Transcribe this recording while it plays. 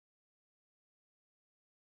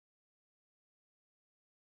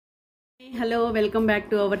Hello, welcome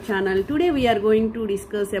back to our channel. Today we are going to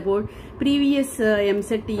discuss about previous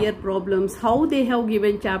MSET year problems, how they have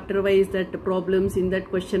given chapter wise that problems in that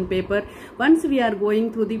question paper. Once we are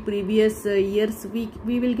going through the previous years,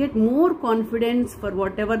 we will get more confidence for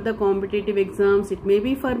whatever the competitive exams. It may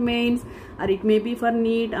be for mains, or it may be for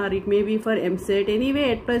NEET, or it may be for MSET.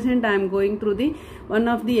 Anyway, at present I am going through the one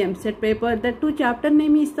of the MSET paper. The two chapter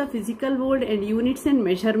name is the physical world and units and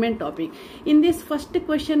measurement topic. In this first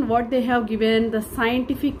question, what they have given, the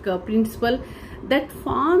scientific principle that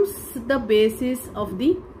forms the basis of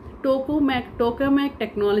the tokamak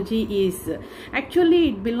technology is actually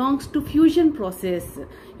it belongs to fusion process.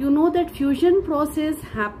 You know that fusion process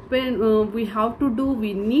happen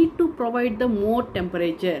we need to provide the more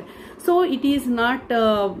temperature, so it is not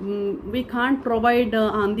we can't provide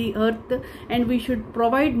on the earth, and we should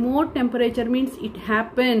provide more temperature means it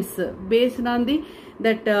happens based on the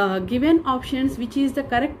given options, which is the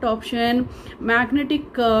correct option,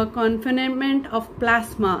 magnetic confinement of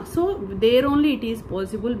plasma. So there only it is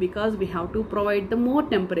possible because we have to provide the more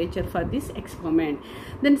temperature for this experiment.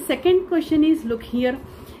 Then second question is, look here.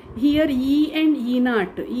 Here E and E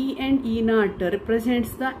naught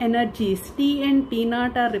represents the energies, T and T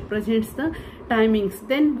naught represents the timings.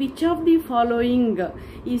 Then which of the following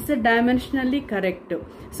is dimensionally correct?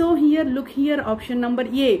 So here, look here, option number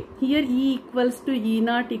A. Here E equals to E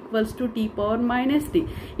naught equals to T power minus T.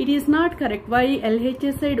 It is not correct. Why?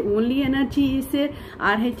 LHS side only energy is there,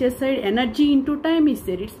 RHS side energy into time is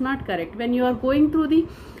there. It's not correct. When you are going through the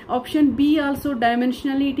option B also,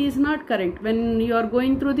 dimensionally it is not correct. When you are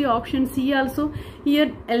going through the option C also,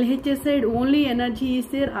 here LHS side only energy is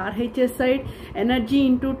there, RHS side energy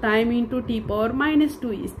into time into T power minus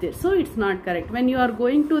 2 is there. So it's not correct. When you are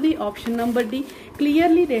going to the option number D,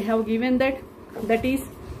 clearly they have given that is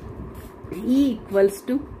E equals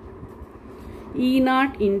to E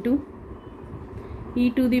naught into E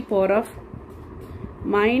to the power of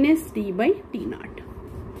minus T by T naught.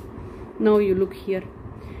 Now you look here.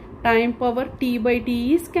 Time power T by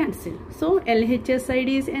T is cancelled. So LHS side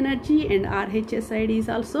is energy and RHS side is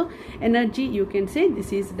also energy. You can say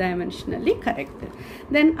this is dimensionally correct.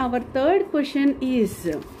 Then our third question is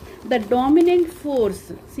the dominant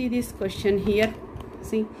force. See this question here.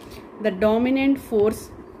 See the dominant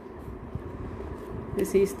force.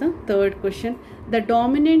 This is the third question. The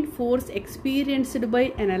dominant force experienced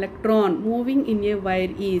by an electron moving in a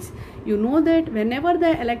wire is, you know that whenever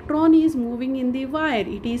the electron is moving in the wire,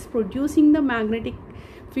 it is producing the magnetic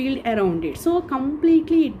field around it. So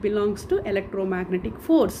completely it belongs to electromagnetic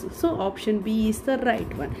force. So option B is the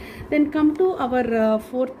right one. Then come to our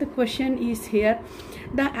fourth question is here.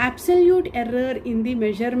 The absolute error in the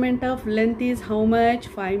measurement of length is how much?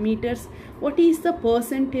 5 meters. What is the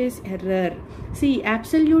percentage error? See,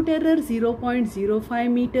 absolute error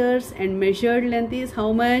 0.05 meters and measured length is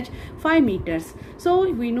how much? 5 meters. So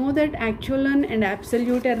we know that actual and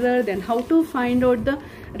absolute error. Then how to find out the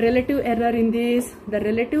relative error in this? The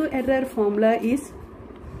relative error formula is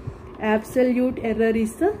absolute error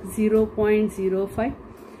is the 0.05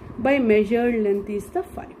 by measured length is the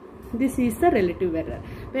 5. This is the relative error.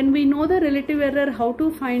 When we know the relative error, how to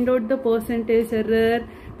find out the percentage error?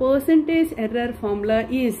 Percentage error formula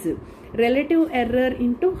is relative error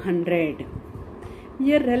into 100.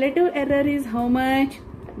 Here relative error is how much?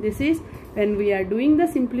 This is when we are doing the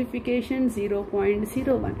simplification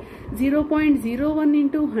 0.01. 0.01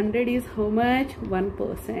 into 100 is how much?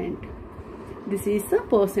 1%. This is the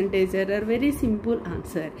percentage error. Very simple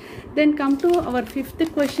answer. Then come to our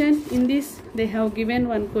fifth question. In this they have given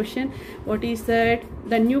one question. What is that?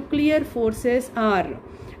 The nuclear forces are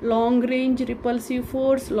long range repulsive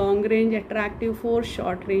force, long range attractive force,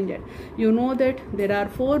 short range. You know that there are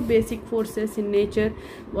 4 basic forces in nature.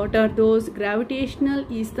 What are those? Gravitational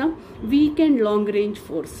is the weak and long range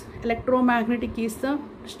force. Electromagnetic is the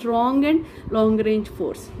strong and long range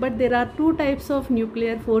force. But there are 2 types of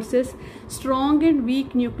nuclear forces. Strong and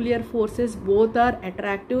weak nuclear forces both are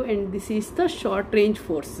attractive, and this is the short range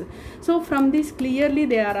force. So from this clearly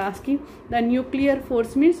they are asking the nuclear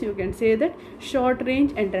force means you can say that short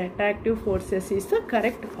range and attractive forces is the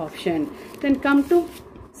correct option. Then come to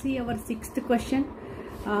see our sixth question.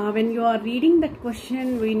 When you are reading that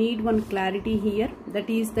question, we need one clarity here. That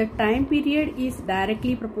is, the time period is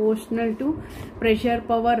directly proportional to pressure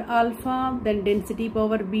power alpha, then density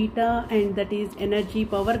power beta, and that is energy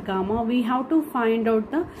power gamma. We have to find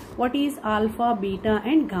out what is alpha, beta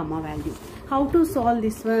and gamma value. How to solve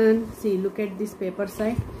this one? See, look at this paper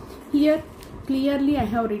side. Here clearly I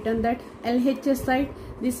have written that LHS side,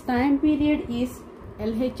 this time period is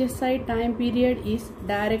LHSI time period is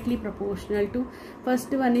directly proportional to,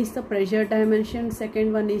 first one is the pressure dimension,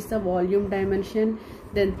 second one is the volume dimension,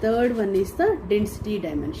 then third one is the density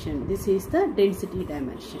dimension. This is the density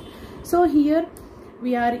dimension. So here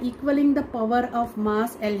we are equaling the power of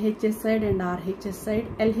mass LHS side and RHS side.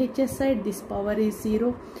 LHS side, this power is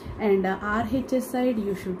 0, and RHS side,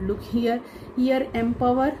 you should look here. Here m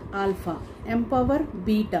power alpha, m power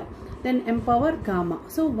beta, then m power gamma.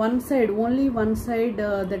 So one side, only one side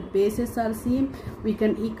that bases are same, we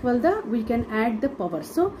can add the power.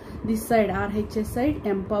 So this side RHS side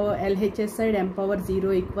m power, LHS side m power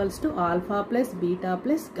 0 equals to alpha plus beta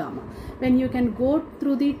plus gamma. When you can go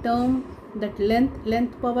through the term, that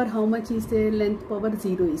length power, how much is there? Length power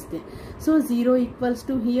 0 is there. So 0 equals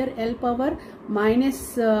to here L power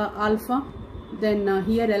minus alpha, then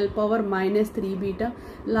here L power minus 3 beta.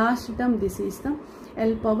 Last term, this is the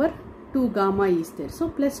L power 2 gamma is there. So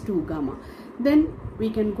plus 2 gamma. Then we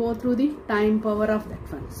can go through the time power of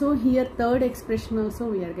that one. So here third expression also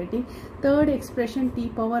we are getting. Third expression t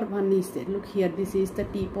power 1 is there. Look here, this is the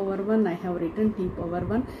t power 1. I have written t power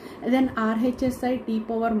 1. And then RHS side t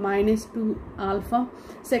power minus 2 alpha.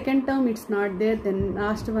 Second term it's not there. Then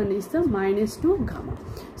last one is the minus 2 gamma.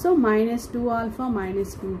 So minus 2 alpha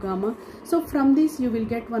minus 2 gamma. So from this you will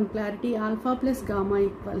get one clarity. Alpha plus gamma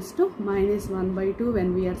equals to minus 1 by 2.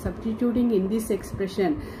 When we are substituting in this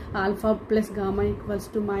expression, alpha plus gamma equals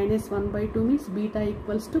to minus 1 by 2 means beta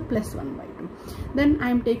equals to plus 1 by 2. Then I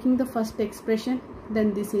am taking the first expression,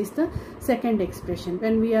 then this is the second expression.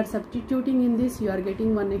 When we are substituting in this, you are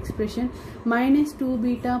getting one expression, minus 2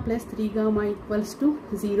 beta plus 3 gamma equals to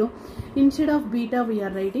 0. Instead of beta we are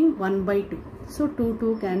writing 1 by 2. So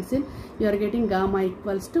 2 cancel, you are getting gamma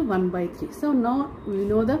equals to 1 by 3. So now we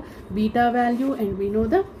know the beta value and we know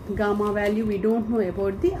the gamma value, we don't know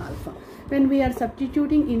about the alpha. When we are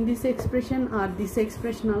substituting in this expression or this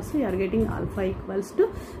expression also, you are getting alpha equals to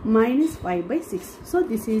minus 5 by 6. So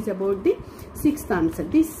this is about the sixth answer.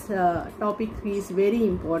 This topic is very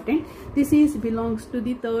important. This is belongs to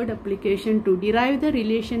the third application, to derive the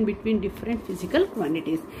relation between different physical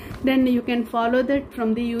quantities. Then you can follow that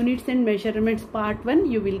from the units and measurements part 1.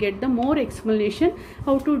 You will get the more explanation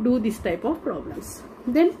how to do this type of problems.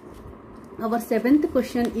 Then our seventh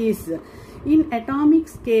question is, in atomic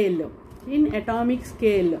scale,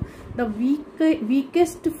 the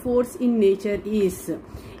weakest force in nature is.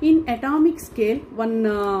 In atomic scale,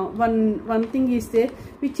 one thing is there,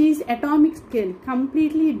 which is atomic scale.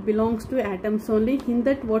 Completely it belongs to atoms only. In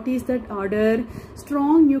that, what is that order?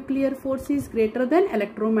 Strong nuclear force is greater than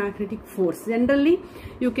electromagnetic force. Generally,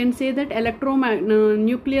 you can say that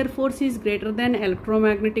nuclear force is greater than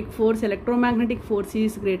electromagnetic force. Electromagnetic force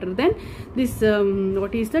is greater than this,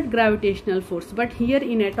 what is that? Gravitational force. But here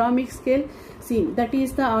in atomic scale, see, that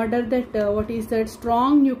is the order that, what is that?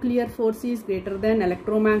 Strong nuclear force is greater than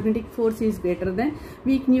electromagnetic force is greater than,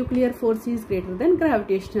 weak nuclear force is greater than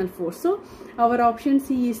gravitational force. So our option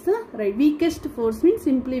C is the right. Weakest force means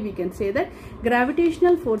simply we can say that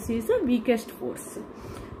gravitational force is the weakest force.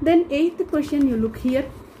 Then eighth question, you look here,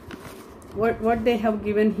 what they have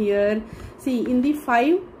given here. See, in the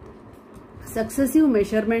 5 successive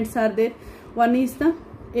measurements are there. One is the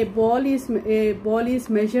a ball is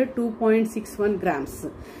measured 2.61 grams.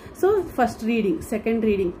 So first reading, second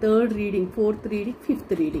reading, third reading, fourth reading, fifth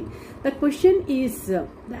reading. The question is the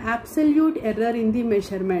absolute error in the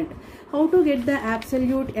measurement. How to get the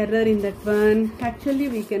absolute error in that one? Actually,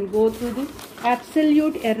 we can go through the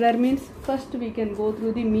absolute error means first we can go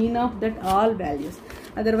through the mean of that all values.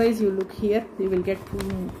 Otherwise, you look here, you will get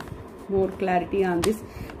more clarity on this.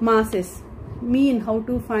 Masses. Mean, how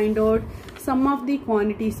to find out? Sum of the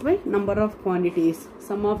quantities by number of quantities.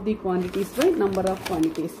 Sum of the quantities by number of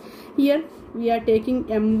quantities. Here we are taking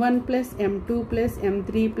m1 plus m2 plus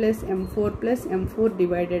m3 plus m4 plus m4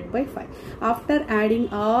 divided by 5. After adding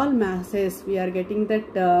all masses, we are getting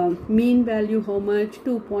that mean value how much?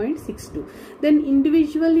 2.62. Then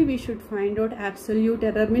individually we should find out absolute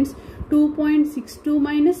error means 2.62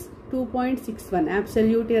 minus 2.61,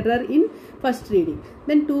 absolute error in first reading.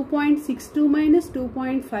 Then 2.62 minus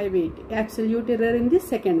 2.58, absolute error in the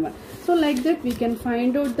second one. So like that we can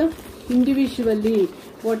find out the individually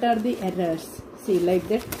what are the errors. See, like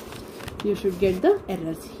that you should get the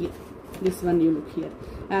errors here. This one you look here.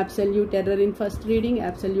 Absolute error in first reading,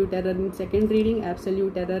 absolute error in second reading,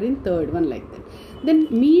 absolute error in third one, like that. Then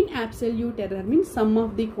mean absolute error means sum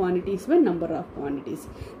of the quantities by number of quantities.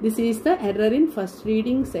 This is the error in first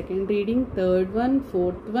reading, second reading, third one,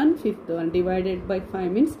 fourth one, fifth one divided by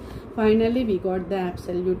 5 means finally we got the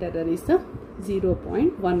absolute error is the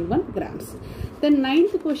 0.11 grams. Then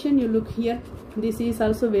ninth question, you look here. This is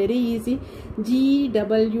also very easy. G,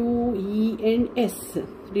 W, E and S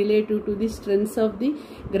relative to the strengths of the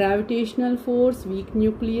gravitational force, weak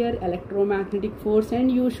nuclear, electromagnetic force, and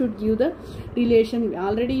you should give the relation.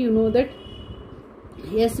 Already you know that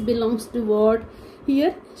S belongs to what?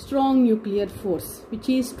 Here strong nuclear force, which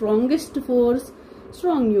is strongest force,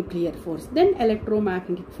 strong nuclear force, then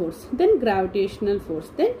electromagnetic force, then gravitational force,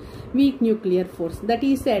 then weak nuclear force. That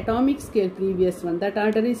is the atomic scale, previous one. That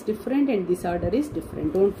order is different and this order is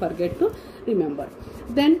different. Don't forget to remember.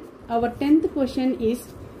 Then our 10th question is,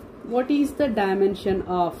 what is the dimension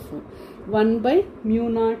of 1 by mu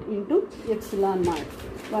naught into epsilon naught?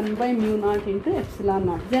 1 by mu naught into epsilon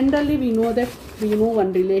naught. Generally we know that, we know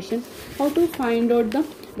one relation. How to find out the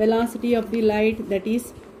velocity of the light? That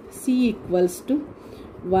is C equals to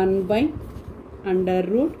 1 by under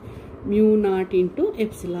root mu naught into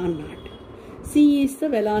epsilon naught. C is the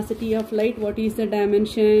velocity of light. What is the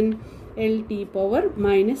dimension? L t power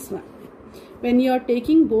minus 1. When you are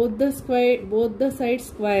taking both the sides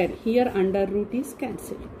square, here under root is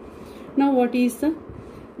cancelled. Now what is the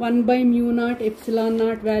 1 by mu naught epsilon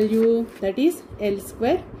naught value? That is L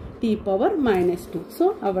square t power minus 2.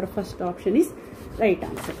 So our first option is right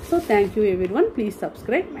answer. So thank you everyone. Please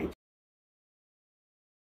subscribe my channel.